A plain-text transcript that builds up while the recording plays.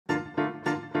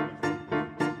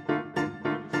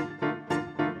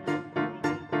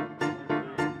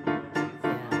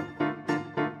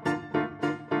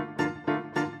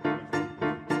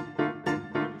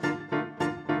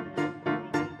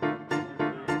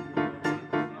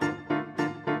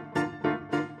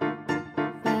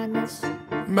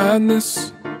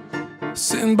Madness,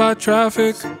 sitting by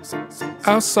traffic,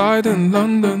 outside in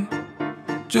London,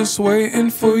 just waiting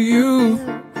for you.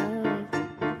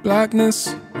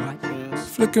 Blackness,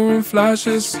 flickering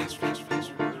flashes,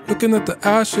 looking at the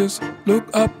ashes. Look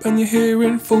up and you're here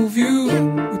in full view.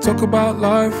 We talk about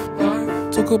life,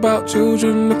 talk about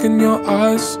children, look in your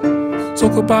eyes.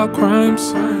 Talk about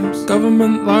crimes,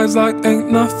 government lies like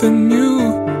ain't nothing new.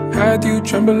 Had you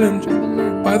trembling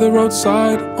by the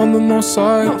roadside on the north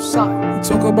side. We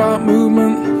talk about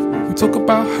movement, we talk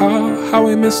about how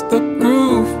we missed the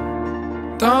groove.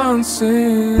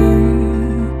 Dancing,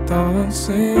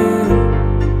 dancing,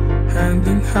 hand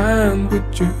in hand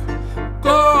with you.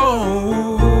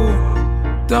 Go,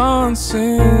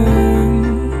 dancing,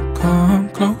 come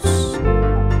close.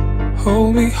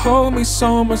 Hold me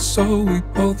so much so we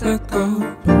both let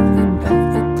go.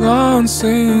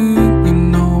 Glancing, you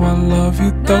know I love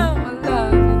you though.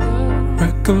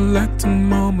 Recollecting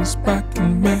moments back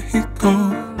in Mexico.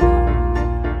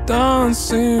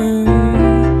 Dancing,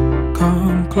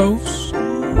 come close.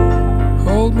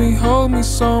 Hold me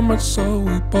so much so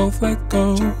we both let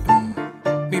go.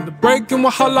 Need the break and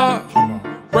wahala.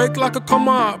 Break like a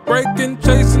comma, breaking,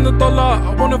 chasing the dollar.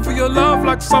 I wanna feel your love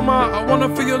like summer, I wanna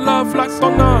feel your love like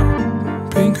Donna.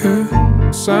 Pink hair,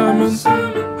 salmon,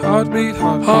 heartbeat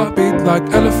like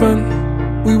elephant.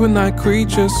 We were night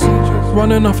creatures,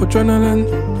 running off adrenaline.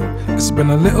 It's been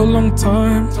a little long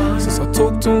time since I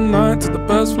talked all night till the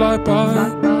birds fly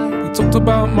by. We talked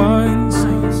about minds,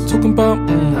 talking about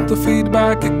the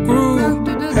feedback it grew.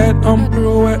 Head on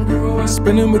pirouette,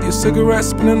 spinning with your cigarette,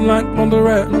 spinning like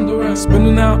Mondorette,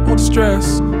 spinning out all the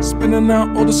stress, spinning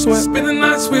out all the sweat, spinning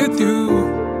nights with you.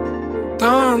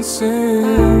 Dancing,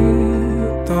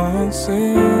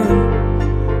 dancing,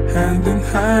 hand in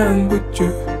hand with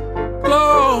you.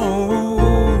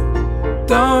 Glow,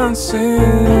 dancing,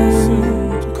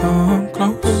 come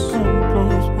close.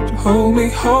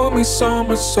 Hold me so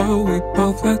much so we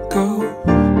both let go.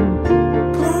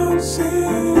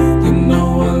 You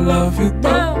know I love you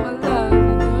though.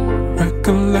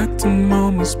 Recollecting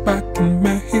moments back in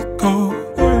Mexico.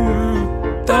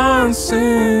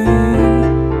 Dancing,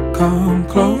 come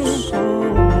close.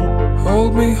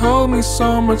 Hold me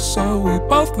so much so we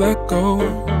both let go.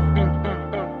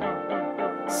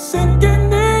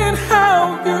 Sinking in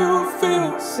how you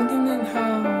feel, sinking in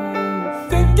how you feel.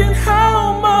 Thinking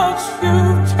how much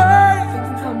you've changed,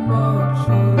 thinking how much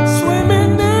you've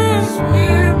swimming in,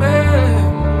 swimming.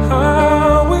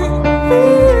 How we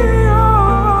feel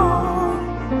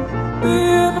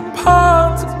being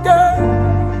apart together.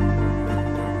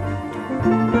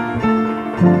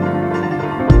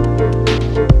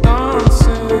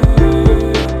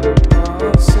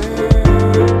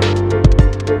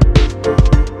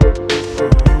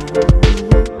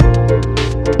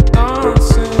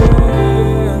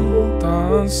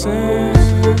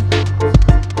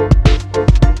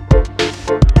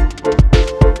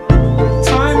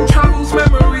 Time travels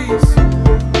memories.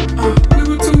 We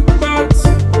were two birds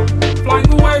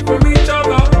flying away from each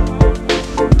other,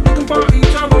 looking for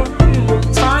each other.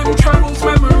 Time travels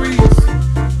memories.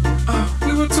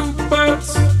 We were two birds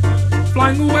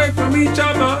flying away from each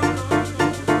other.